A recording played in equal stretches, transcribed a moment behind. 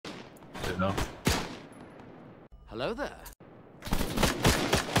No. Hello there.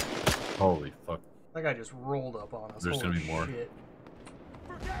 Holy fuck. That guy just rolled up on us. There's Holy gonna be more. shit.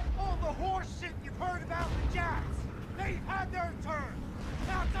 Forget all the horse shit you've heard about the Japs. They've had their turn.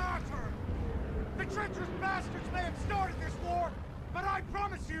 Now it's our turn. The treacherous bastards may have started this war, but I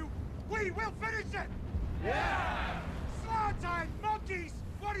promise you, we will finish it. Yeah! Slaughter monkeys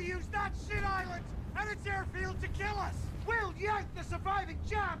want to use that shit island and its airfield to kill us. We'll yank the surviving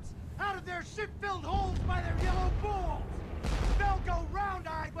Japs out of their shit-filled holes by their yellow balls. They'll go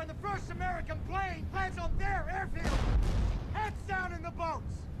round-eyed when the first American plane lands on their airfield. Heads down in the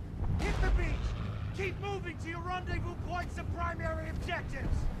boats. Hit the beach. Keep moving to your rendezvous points and primary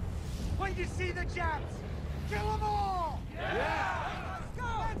objectives. When you see the Japs, kill them all! Yeah! Let's go!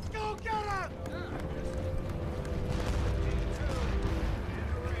 Let's go get them!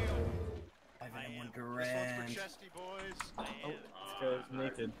 Oh, this guy's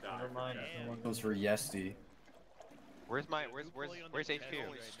naked. Never mind. Those for Yesty. Where's HQ?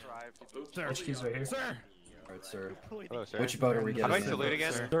 Sir. HQ's right here. Sir! Alright, sir. Hello, sir. Which boat are we How getting do I salute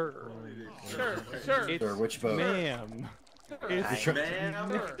again? Sir. Sir, which boat? Ma'am.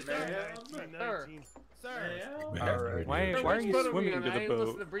 Sir. Alright. Why are you swimming into the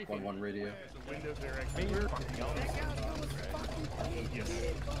boat? 1-1 radio.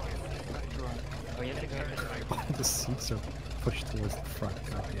 The seats are pushed towards the front.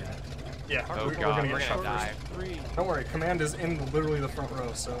 God damn it. Yeah, Oh we're god, gonna we're get gonna shot die. first. Don't worry, command is in literally the front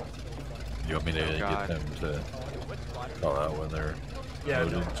row, so... You want me to get them to call out when they're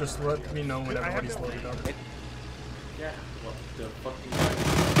loaded? Just let me know when everybody's loaded up. Yeah, what the fucking...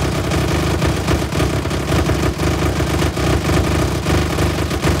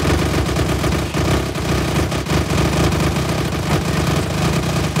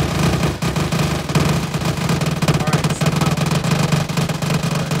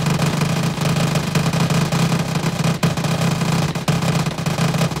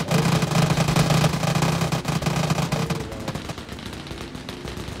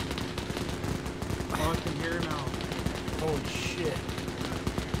 Holy shit.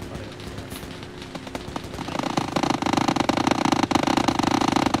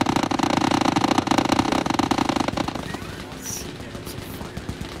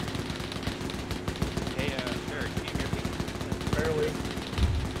 Hey, sir, can you hear me? Barely.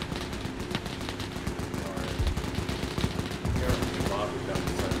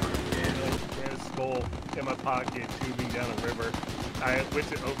 There's a skull in my pocket tubing down a river. I went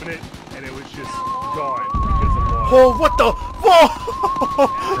to open it and it was just gone because of water. Oh, what the? Whoa!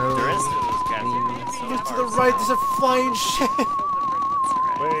 The rest of those cats Look to the right, there's a flying shit.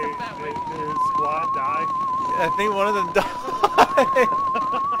 Wait, did his squad die? I think one of them died.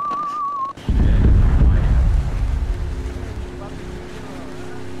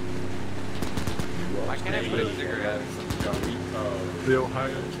 Why can't I put a cigarette? The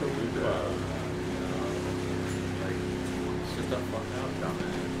Ohio Toledo. It's just a fuck out down there.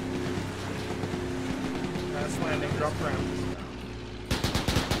 Last landing, drop rounds.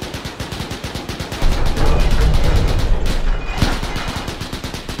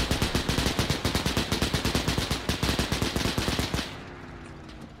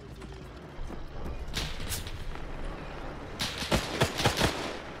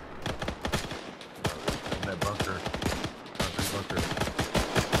 In that bunker. Bunker.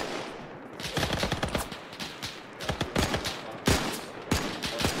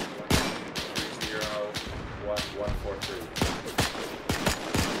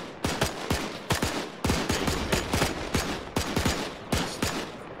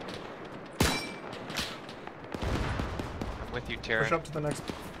 I'm with you, Tara. Push up to the next,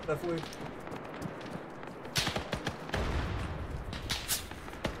 definitely.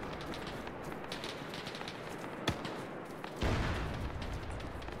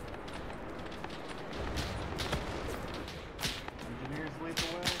 Engineers lead the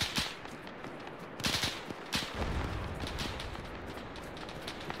way.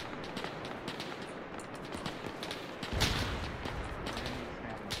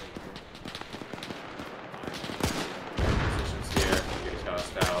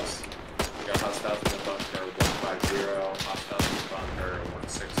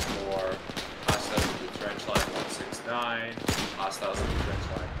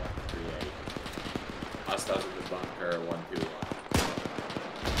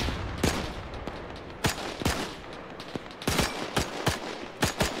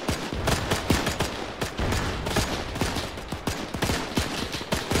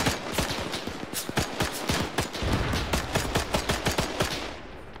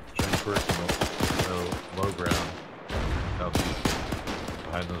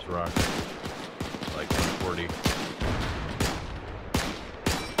 this rock. Like 140.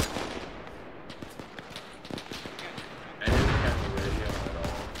 I didn't have the radio at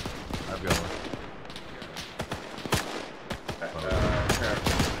all. I've got one.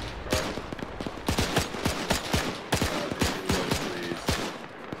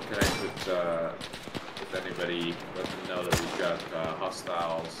 Connect with anybody, let them know that we've got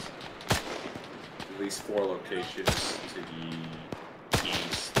hostiles, at least 4 locations to the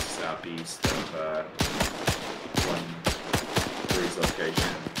east, southeast of 1-3's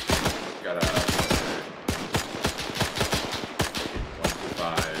location. We've got a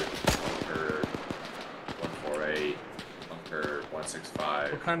 125, bunker 148, bunker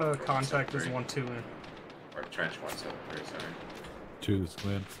 165. What kind of contact is 1-2 in? Or trench 173, sorry. 2 is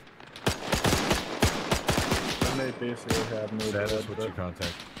command. And they basically have no Status, blood, what's your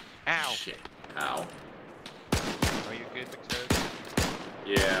contact? Ow! Shit. Ow. Are you good, McToad?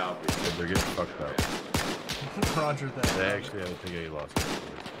 Yeah, I'll be good. They're getting fucked up. Roger that. They actually had to take any losses.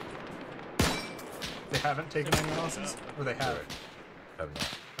 They haven't taken any losses? Or they have? Have not.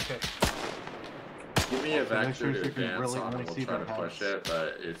 Okay. Give me a vector sure to you can advance really on only and we'll see try to their push heads. it,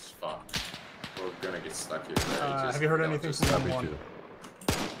 but it's fucked. We're gonna get stuck here. Have you heard anything from Copy 1-1?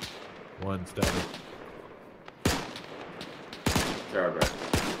 2. 1 status. Thoroughbred.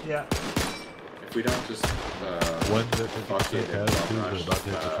 Yeah. If we don't just One that fuck it and has 2 bomb is about to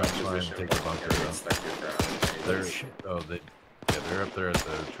hit the trench line and position, take the we're bunker gonna get though. stuck here forever. They're up there at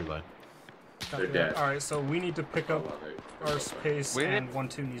the true line. They're dead. Alright, so we need to pick up our pace, Wait. and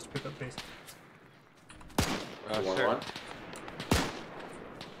 1-2 needs to pick up pace. Sure. 1-1.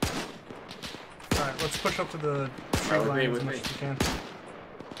 Alright, let's push up to the tree With me, line as with much me. as we can.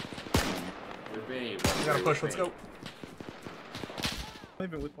 With me. We gotta push, let's go. I'm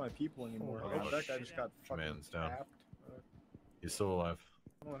not even with my people anymore. Oh, That guy just got fucking Command's down. tapped. He's still alive.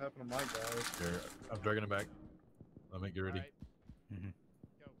 I don't know what happened to my guys. Here, I'm dragging him back. I'll make you ready. Go,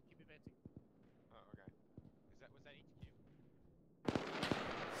 keep advancing. Oh, okay. Was that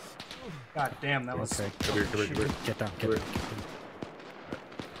God damn, that was... Okay. Come here, come here, come here. Get down, get down.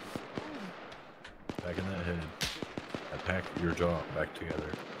 Back in that head. And pack your jaw back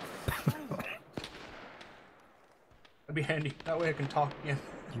together. That'd be handy. That way I can talk again.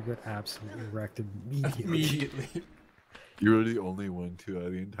 You got absolutely wrecked immediately. Immediately. You were the only one too out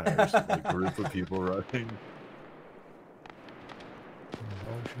of the entire like, group of people running.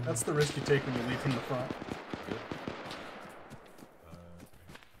 That's the risk you take when you lead from the front.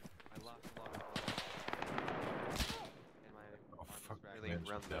 I lost a lot of and my Oh fuck, really man's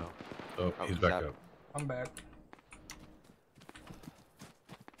run down. though. Oh, Oh, he's he's back up. up. I'm back.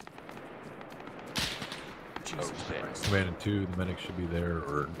 Jesus shit. Christ. Command and 2, the medic should be there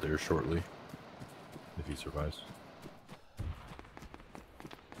or there shortly. If he survives.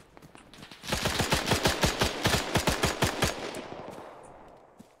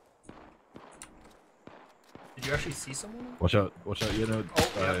 Did you actually see someone? Watch out, you know.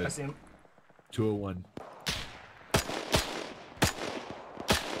 Oh, yeah, I see him. 201.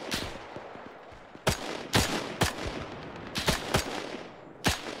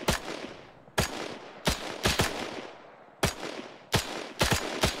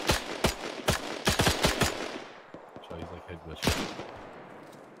 So he's like head glitching.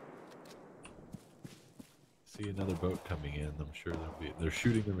 See another boat coming in. I'm sure they're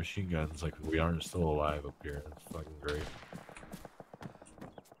shooting their machine guns like we aren't still alive up here. It's fucking great.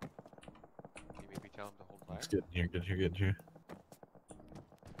 Can you maybe tell him to hold fire? Let's get in here, get in here, get in here.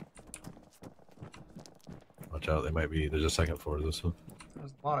 Watch out, they might be. There's a second floor to this one.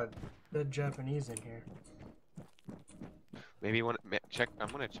 There's a lot of dead Japanese in here. Maybe check. I'm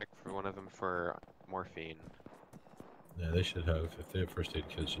gonna check for one of them for morphine. Yeah, they should have. If they have first aid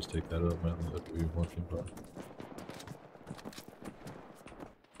kits, just take that up, man. That would be morphine pot.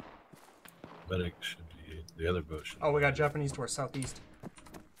 Medic should be. The other boat should. Oh, we got Japanese to our southeast.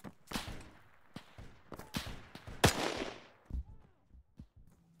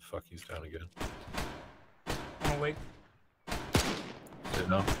 Fuck, he's down again. I'm awake.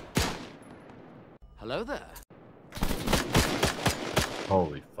 Sitting up. Hello there.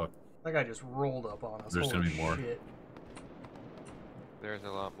 Holy fuck. That guy just rolled up on us. There's Holy gonna be more. shit. There's a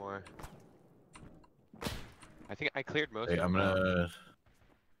lot more. I think I cleared most Hey, of I'm them. gonna.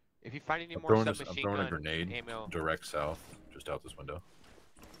 If you find any I'm more throwing, I'm submachine throwing a gun grenade ammo, direct south, just out this window.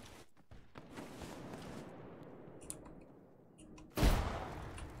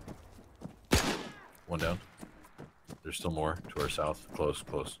 One down. There's still more to our south. Close,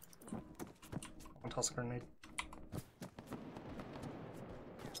 close. One toss a grenade.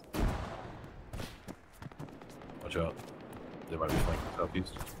 Watch out. They might be flanking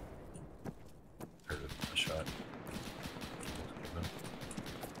southeast. Heard a shot.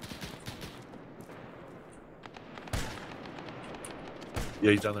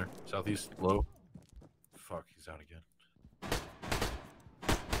 Yeah, he's down there. Southeast, low. Fuck, he's out again.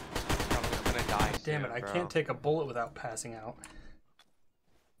 I'm gonna die Damn soon, it! I bro. can't take a bullet without passing out.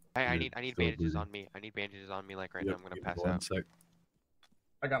 I need Still bandages bleeding. on me. I need bandages on me like right Yep, now. I'm gonna give me pass 1 out. sec.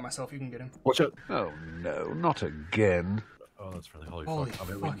 I got myself. You can get him. Watch out! Oh no, not again. Oh, that's really holy, Holy fuck.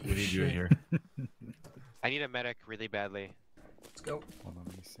 I mean, fucking we need you in shit. here. I need a medic really badly. Let's go. Hold on,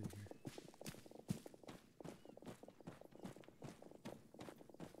 let me see here.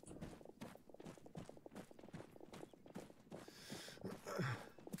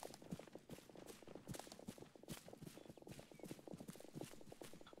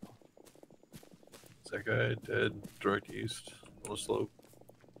 Is that guy dead? Direct east on the slope.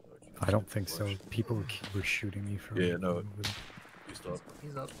 I don't think so. People were shooting me from. Yeah, no. over there. East up.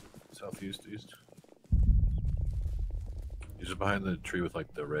 He's up. Southeast, east. He's just behind the tree with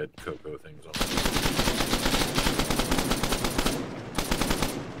like the red cocoa things on it.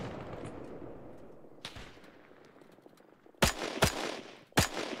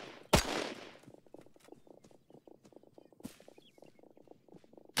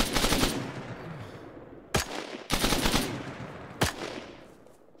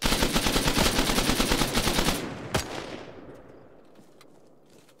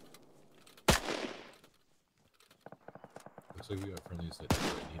 Looks like we got friendlies that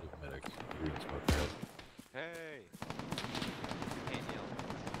need a medic. Green smoke ahead. Hey. Hey, Neil.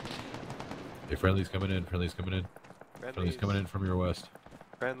 Hey, friendlies coming in. Friendlies coming in. Friendlies coming in from your west.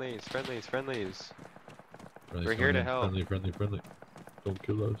 Friendlies. Friendlies We're here coming to in. help. Friendly. Don't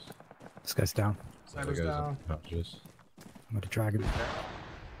kill us. This guy's down. Cyber's That guy's down. unconscious. I'm gonna drag him.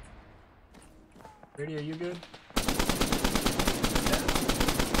 Radio, you good?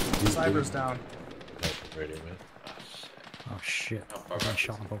 He's Cyber's dead. down. Help, radio, man. Oh shit. How I far got back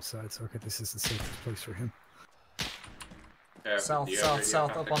shot is on both sides. Okay, this is the safest place for him. Yeah, South, do you south, have south,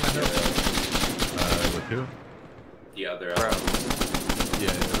 radio up on the hill. With who? The other Yeah,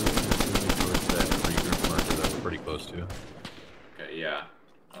 it was moving towards that regroup marker that we're pretty close to. Okay, yeah.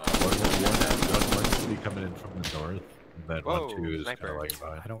 One should be coming in from the north, and then Whoa, 1-2 is kind sniper. of lagging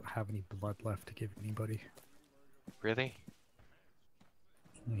behind. I don't have any blood left to give anybody. Really?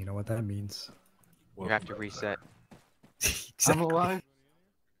 You know what that means. You have to reset. Exactly. alive.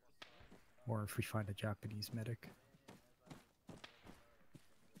 Or if we find a Japanese medic,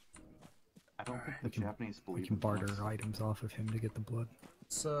 I don't think we the can, Japanese we believe can in barter us. items off of him to get the blood.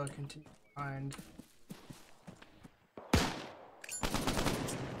 Let's continue behind.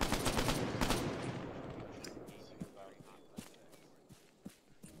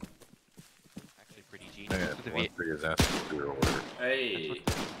 Actually, pretty G. Yeah, With the V- 1-3 is asking for your order. Hey.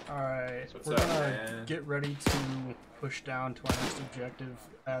 Alright, What's we're up, gonna man? get ready to push down to our next objective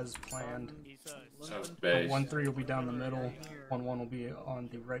as planned. Sounds base. 1-3 will be down the middle, 1-1 will be on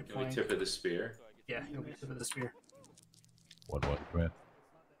the right Can we flank. tip of the spear? Yeah, he'll be tip of the spear. 1-1, command.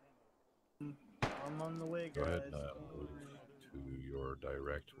 I'm on the way, Go guys. ahead and move to your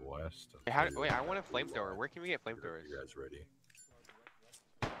direct west. Hey, wait, I want a flamethrower. Where can we get flamethrowers? You guys ready?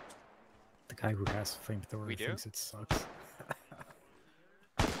 The guy who has flamethrower We do? thinks it sucks.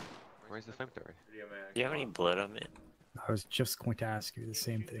 Where's the flamethrower? Do you have any blood on me? I was just going to ask you the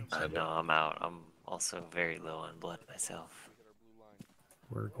same thing. No, I'm out. I'm also very low on blood myself.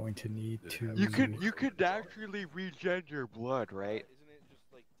 We're going to need to. You could naturally regen your blood, right?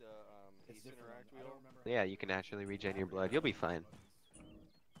 Yeah, you can naturally regen your blood. You'll be fine.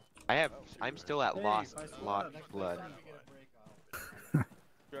 I'm still at lost blood.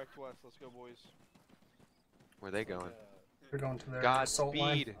 Direct west, let's go, boys. Where are they going? We're going to their assault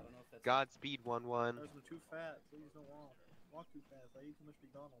line. Godspeed. Godspeed, 1-1. I'm too fat. Please don't walk too fast. I eat too much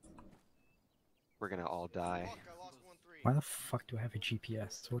McDonald's. We're gonna all die. Why the fuck do I have a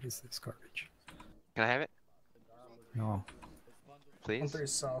GPS? What is this garbage? Can I have it? No. Please? 1-3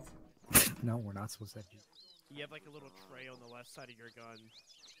 is south. No, we're not supposed to have You have like a little tray on the left side of your gun.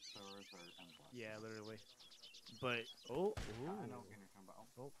 Yeah, literally. But oh.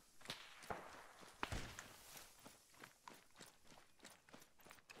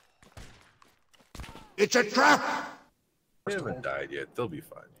 It's a trap! They haven't died yet. They'll be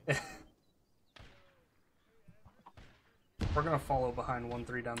fine. We're gonna follow behind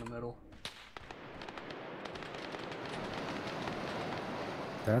 1-3 down the middle.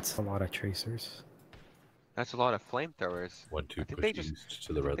 That's a lot of tracers. That's a lot of flamethrowers. 1-2 I think push they just east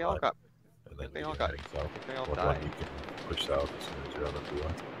to the red they all line. got. And then they you all can got. heading south. They all 1-1 died. you can push south as soon as you're on the blue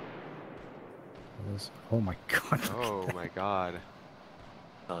line. Oh my god. Oh my god.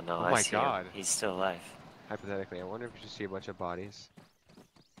 Oh no, Oh I my see god. him. He's still alive. Hypothetically, I wonder if we should see a bunch of bodies.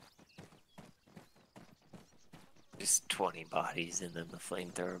 Just 20 bodies and then the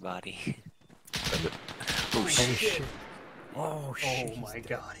flamethrower body. Oh shit. Oh shit. Oh my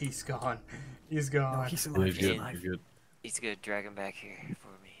god, he's gone. He's gone. No, he's alive. He's good. He's good. He's good. Drag him back here for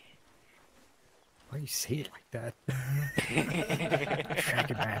me. Why you say it like that? Drag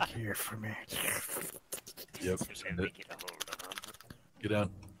it back here for me. Yep. Send it. Get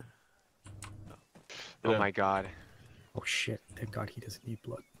down. Oh my god. Oh shit. Thank god he doesn't need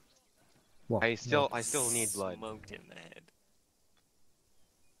blood. Well, I still need blood. Smoked in the head.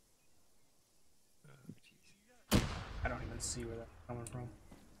 I don't even see where that's coming from.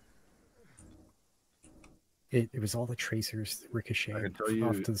 It was all the tracers ricocheting I can tell you,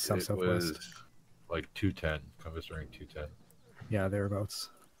 off to the it southwest. was like 210. Compass ring 210. Yeah, thereabouts.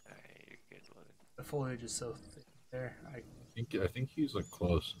 The foliage is so thick there. I think he's like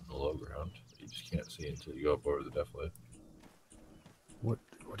close in the low ground. You just can't see until you go up over the defilade. What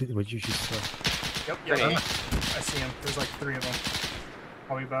did you just say? Yep, I see him. There's like 3 of them.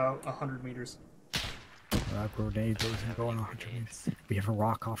 Probably about 100 meters. Grenade those and go on 100 meters. We have a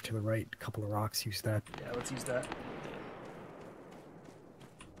rock off to the right. A couple of rocks. Use that. Yeah, let's use that.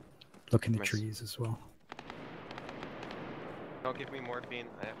 Look in the trees as well. Don't give me morphine.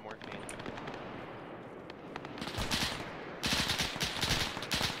 I have morphine.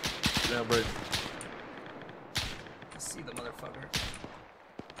 Down, Brady. I see the motherfucker.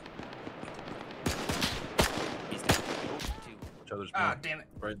 He's down. Each other's Ah, back. damn it.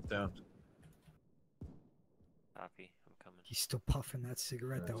 Write it down. Copy. I'm coming. He's still puffing that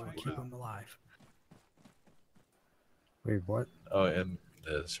cigarette that will keep him alive. Wait, what? Oh, and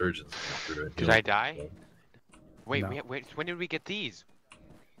the surgeons. Did I die? Wait, No. wait. When did we get these?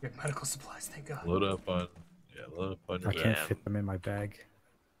 We have medical supplies, thank god. Load up on. Yeah, load up on your I can't bag. fit them in my bag.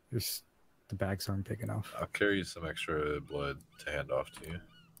 The bags aren't big enough. I'll carry you some extra blood to hand off to you.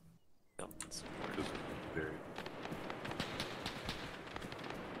 No, it's Because very.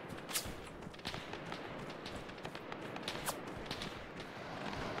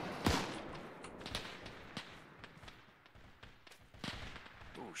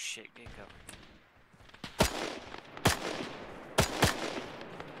 oh shit, get going.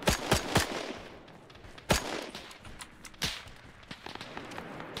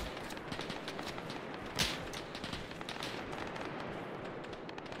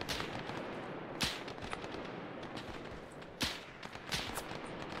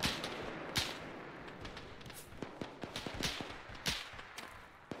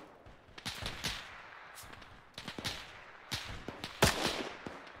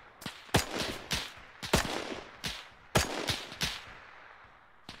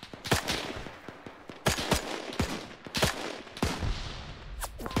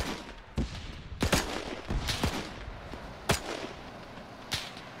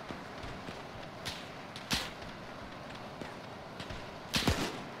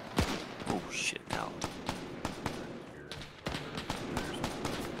 Oh shit, now.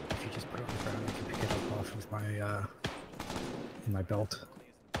 If you just put it on the ground, I can pick it up off of my in my belt.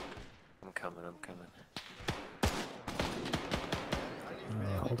 I'm coming.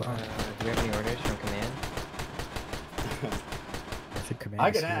 Hold on. Do we have any orders from command? I think command.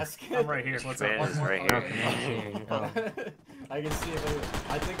 I can ask. I'm right here. What's up? Command is right here. I can see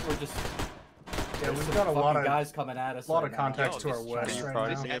if I think we're just. Yeah, there's we've some got a lot fucking of guys coming at us. a lot right of contacts now. to our west right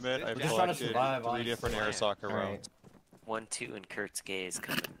Probably now. name it. I've We're just trying to collected survive, 3 different air soccer rounds. 1, 2, and Kurt's gay is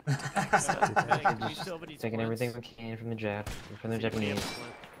coming. Taking everything we can from the Japanese.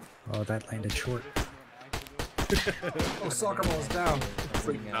 Oh, that landed short. Oh, soccer ball's down. It's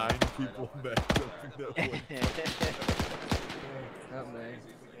like 9 people back jumping that way.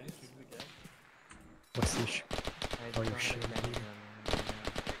 What's the issue? Oh, you're shooting at you.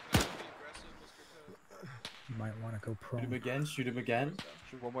 You might want to go prone. Shoot him again. Shoot him again.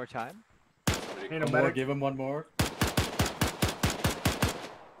 Shoot one more time. Need a One more. medic. Give him one more.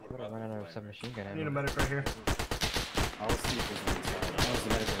 We're running out of submachine gun ammo. Need a medic right here. I'll see if there's one inside. Oh, there's a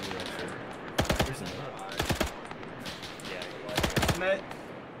medic over there. There's a medic. Net.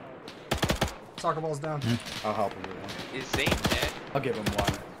 Soccer ball's down. I'll help him with one. Is Zane dead? I'll give him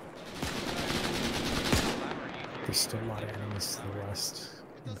one. There's still a lot of enemies to the west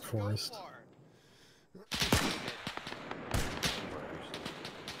in the forest.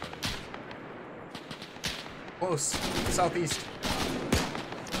 Close. Southeast.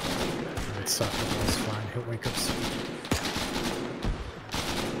 It's that's fine. He'll wake up soon.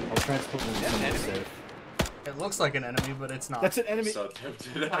 I'll transport him to somewhere safe. It looks like an enemy, but it's not. That's an enemy. So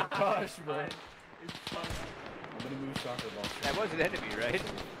tempted. Oh my gosh, bro. I'm gonna move soccer ball. That was an enemy, right?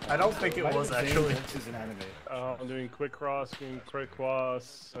 I don't think it was actually. Is an enemy. I'm doing quick cross,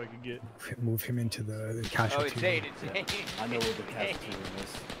 so I can get. Move him into the Oh, casualty. it's Zane, it's Zane. I know where the casualty room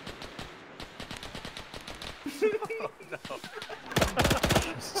is. Oh, no.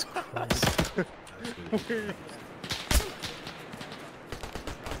 Jesus Christ.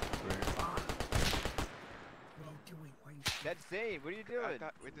 That's Zane, what are you doing?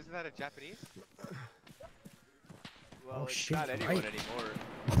 Wait, isn't that a Japanese? Well, Oh, it's shit, not anyone right. anymore.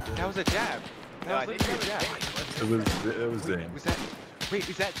 That was a jab. No, I That think was that literally was a jab. Zane. It was Zane. Was that? Wait,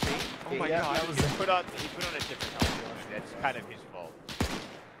 is that Zane? Oh my yeah, god. that was he put on a different helmet. That's kind of his fault.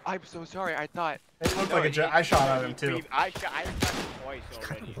 I'm so sorry. I thought. It looked like a jet. I shot at him too. I shot him twice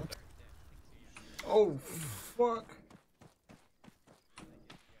already. Oh, fuck.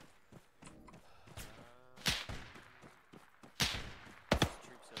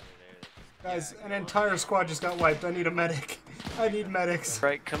 Guys, an entire squad just got wiped. I need a medic. I need medics.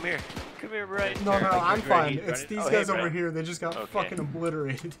 Right, come here. Come here, Brian. No, I'm He's fine. running. It's these Oh, guys hey, over Brian. here. They just got Okay. fucking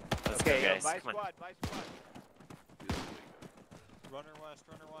obliterated. Let's go, guys. Buy Come on. squad, buy squad. Runner west,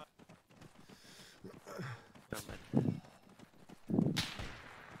 runner west.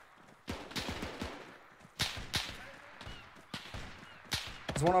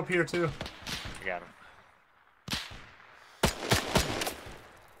 There's one up here too. I got him.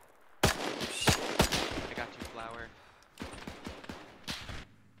 I got you, flower.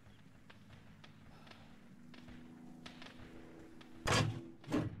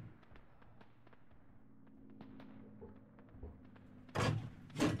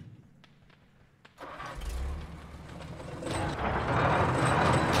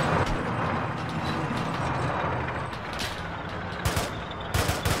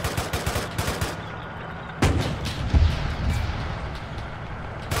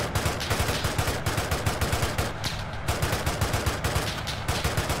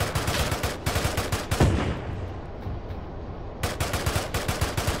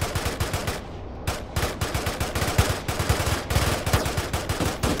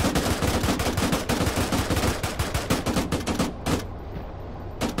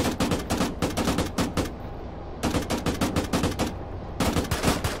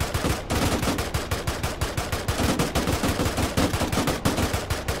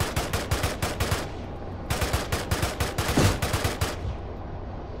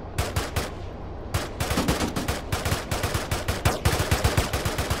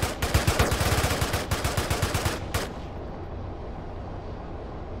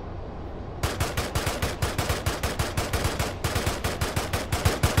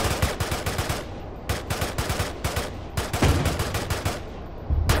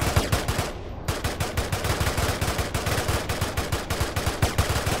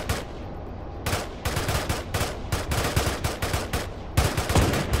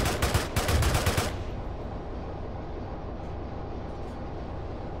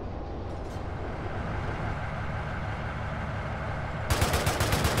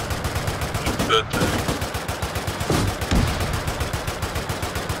 Good thing.